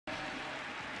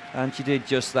And she did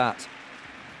just that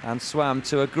and swam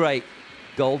to a great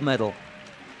gold medal.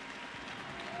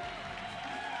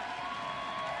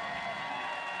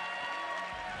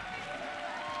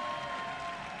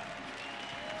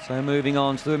 So moving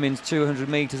on to the women's 200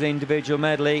 metres individual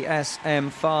medley,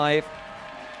 SM5.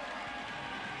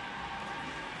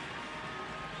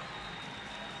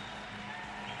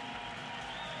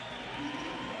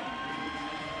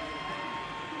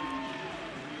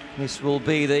 This will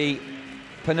be the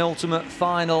penultimate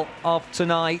final of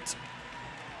tonight.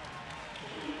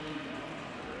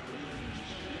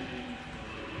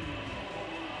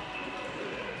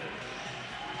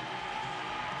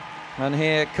 And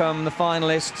here come the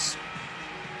finalists.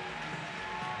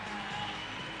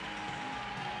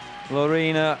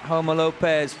 Lorena Homo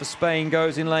Lopez for Spain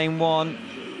goes in lane 1.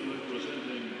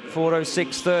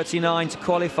 4:06.39 to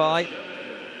qualify.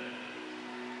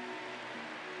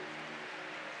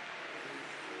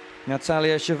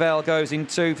 Natalia Chevelle goes in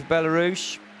 2 for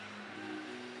Belarus.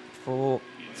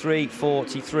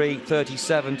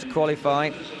 3:43.37 to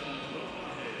qualify.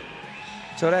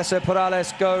 Teresa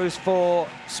Perales goes for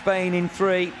Spain in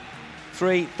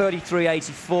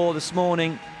 3:33.84 this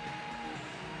morning.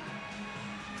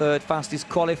 Third fastest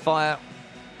qualifier.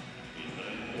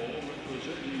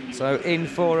 So in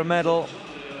for a medal.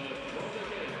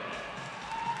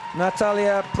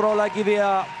 Natalia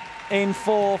Prolagivia in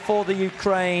 4 for the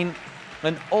Ukraine.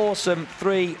 An awesome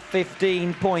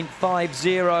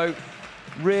 3:15.50.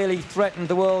 Really threatened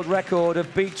the world record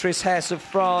of Beatrice Hess of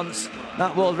France.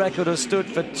 That world record has stood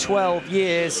for 12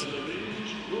 years.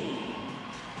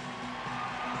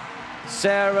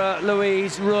 Sarah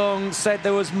Louise Rung said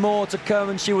there was more to come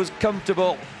and she was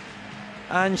comfortable.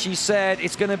 And she said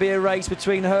it's going to be a race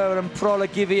between her and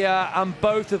Prolagivia, and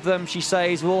both of them, she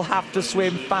says, will have to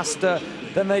swim faster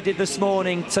than they did this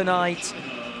morning tonight.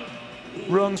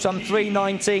 Rung's from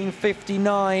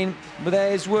 3:19.59, but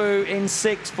there's Wu in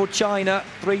 6 for China,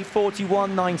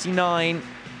 3:41.99.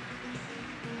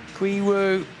 Kui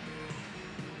Wu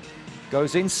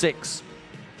goes in 6.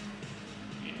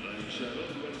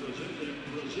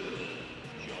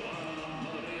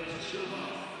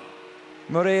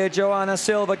 Maria Joana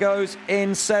Silva goes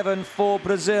in 7 for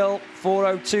Brazil,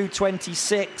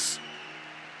 4:02.26.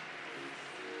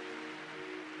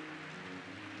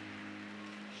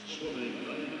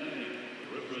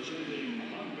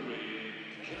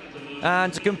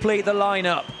 And to complete the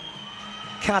lineup,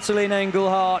 Katalin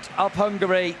Engelhardt of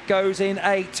Hungary goes in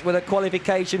 8 with a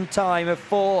qualification time of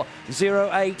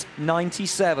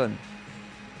 4:08.97.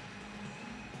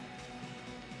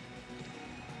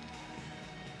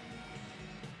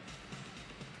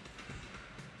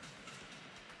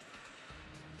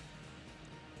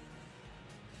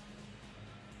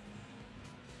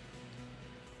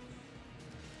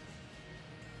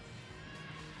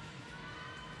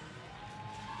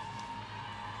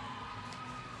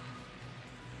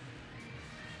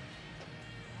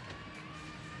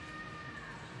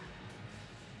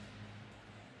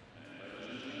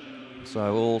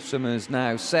 So all swimmers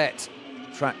now set,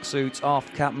 tracksuits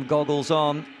off, cap and goggles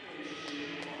on.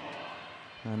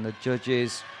 And the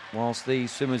judges, whilst these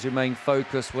swimmers remain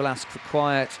focused, will ask for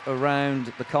quiet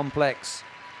around the complex.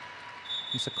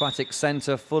 This aquatic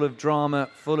centre full of drama,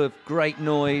 full of great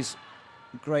noise,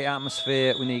 great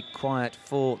atmosphere. We need quiet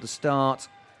for the start.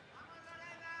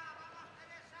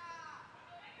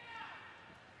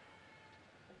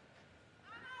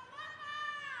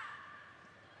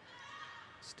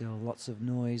 Still lots of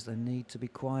noise. They need to be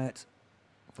quiet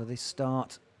for this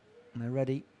start. And they're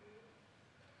ready.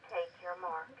 Take your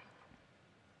mark.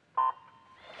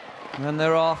 And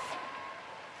they're off.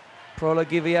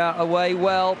 Prolagivia away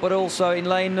well, but also in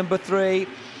lane number 3,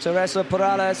 Teresa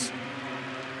Perales.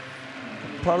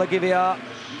 Prolagivia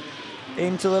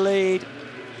into the lead.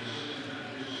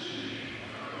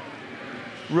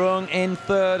 Rung in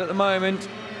 3rd at the moment,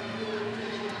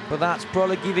 but that's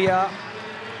Prolagivia.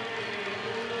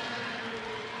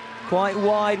 Quite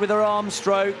wide with her arm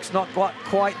strokes, not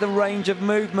quite the range of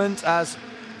movement as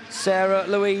Sarah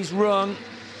Louise Rung.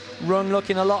 Rung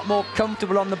looking a lot more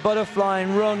comfortable on the butterfly,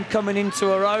 and Rung coming into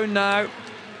her own now.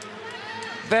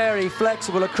 Very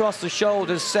flexible across the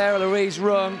shoulders, Sarah Louise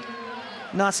Rung.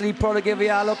 Natalie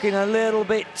Prolagivia looking a little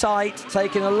bit tight,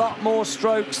 taking a lot more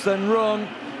strokes than Rung.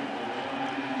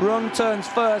 Rung turns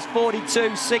first,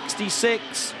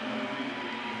 42.66.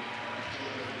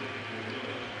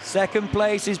 Second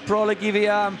place is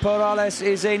Prolagivia, and Perales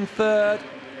is in 3rd.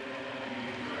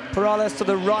 Perales to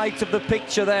the right of the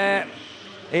picture there,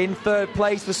 in 3rd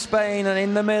place for Spain, and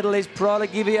in the middle is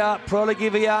Prolagivia.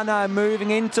 Prolagivia now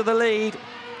moving into the lead.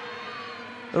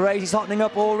 The race is hottening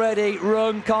up already.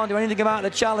 Rung can't do anything about the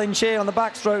challenge here on the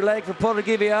backstroke leg for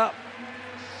Prologivia.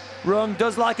 Rung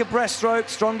does like a breaststroke,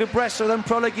 stronger breaststroke than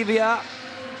Prologivia.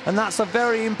 And that's a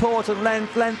very important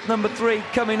length number 3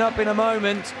 coming up in a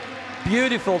moment.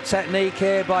 Beautiful technique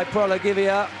here by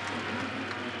Prologivia.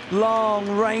 Long,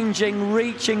 ranging,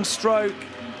 reaching stroke,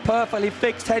 perfectly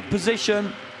fixed head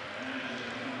position.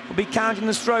 We'll be counting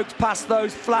the strokes past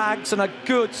those flags, and a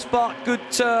good spot, good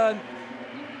turn.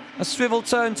 A swivel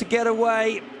turn to get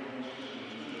away.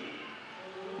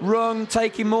 Rung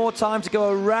taking more time to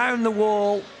go around the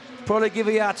wall.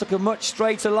 Prologivia took a much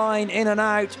straighter line in and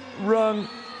out. Rung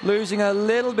losing a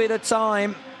little bit of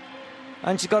time.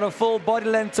 And she's got a full body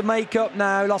length to make up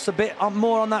now. Lost a bit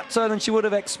more on that turn than she would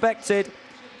have expected.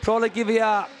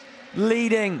 Prologivia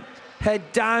leading.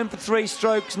 Head down for 3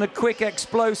 strokes and a quick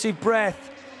explosive breath.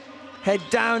 Head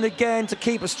down again to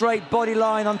keep a straight body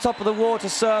line on top of the water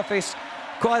surface.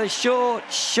 Quite a short,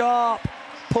 sharp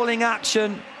pulling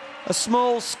action. A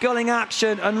small sculling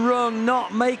action, and Rung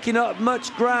not making up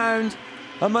much ground.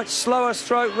 A much slower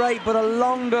stroke rate, but a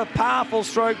longer, powerful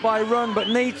stroke by Rung, but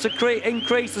needs to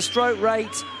increase the stroke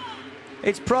rate.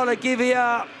 It's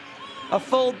Prologivia, a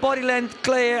full body length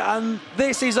clear, and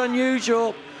this is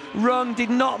unusual. Rung did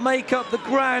not make up the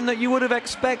ground that you would have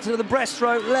expected at the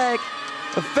breaststroke leg.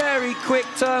 A very quick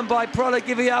turn by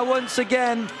Prologivia once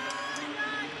again.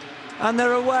 And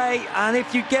they're away, and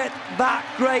if you get that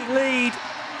great lead,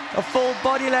 a full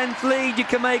body length lead, you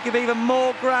can make up even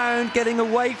more ground, getting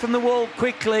away from the wall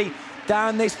quickly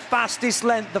down this fastest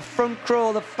length, the front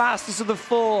crawl, the fastest of the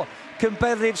 4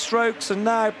 competitive strokes. And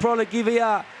now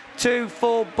Prologivia 2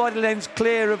 full body lengths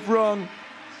clear of Rung.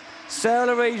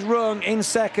 Sarah Louise Rung in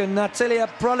second. Natalia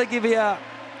Prologivia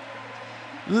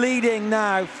leading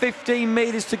now, 15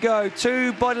 metres to go,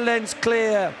 2 body lengths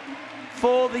clear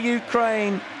for the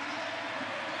Ukraine.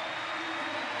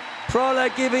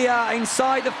 Prologivia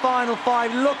inside the final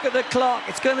 5. Look at the clock.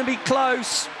 It's going to be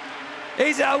close.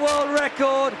 Is it a world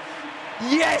record?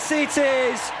 Yes, it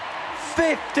is.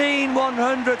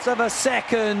 15/100ths of a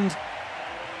second.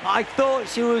 I thought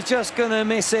she was just going to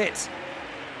miss it.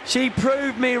 She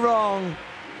proved me wrong.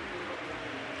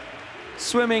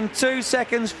 Swimming 2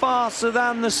 seconds faster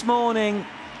than this morning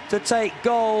to take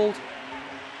gold.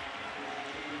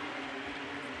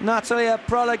 Natalia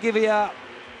Prologivia,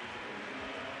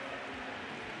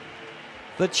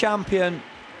 the champion,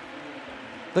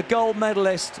 the gold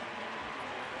medalist,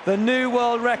 the new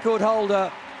world record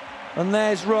holder. And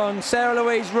there's Rung, Sarah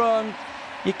Louise Rung.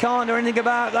 You can't do anything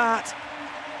about that.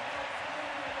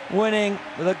 Winning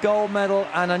with a gold medal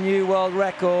and a new world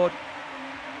record.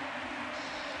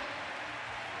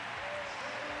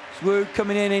 Wu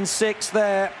coming in 6th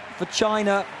there for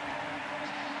China.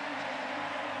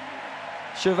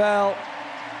 Chevelle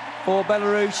for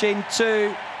Belarus in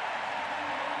 2.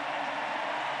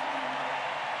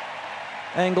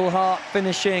 Engelhardt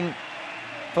finishing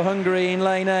for Hungary in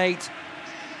lane 8.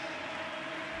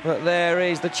 But there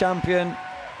is the champion,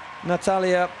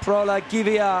 Natalia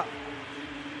Prologivia.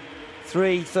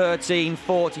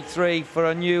 3:13.43 for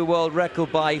a new world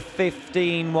record by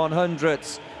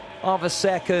 15/100ths of a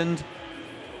second.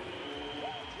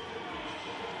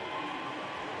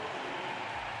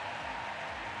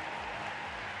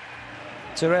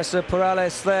 Teresa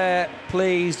Perales there,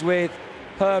 pleased with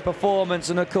her performance,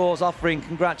 and of course offering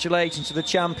congratulations to the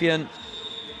champion.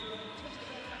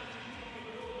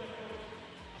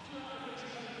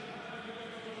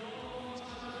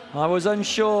 I was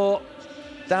unsure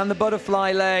down the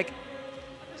butterfly leg.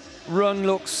 Rung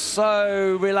looks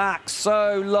so relaxed,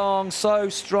 so long, so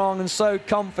strong and so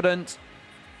confident.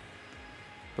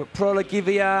 But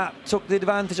Prologivia took the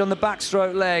advantage on the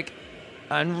backstroke leg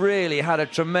and really had a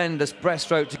tremendous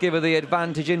breaststroke to give her the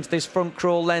advantage into this front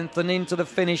crawl length and into the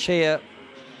finish here.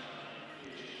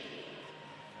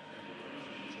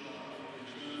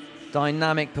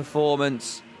 Dynamic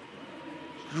performance,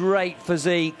 great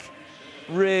physique,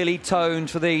 really toned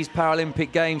for these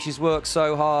Paralympic Games. She's worked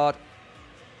so hard.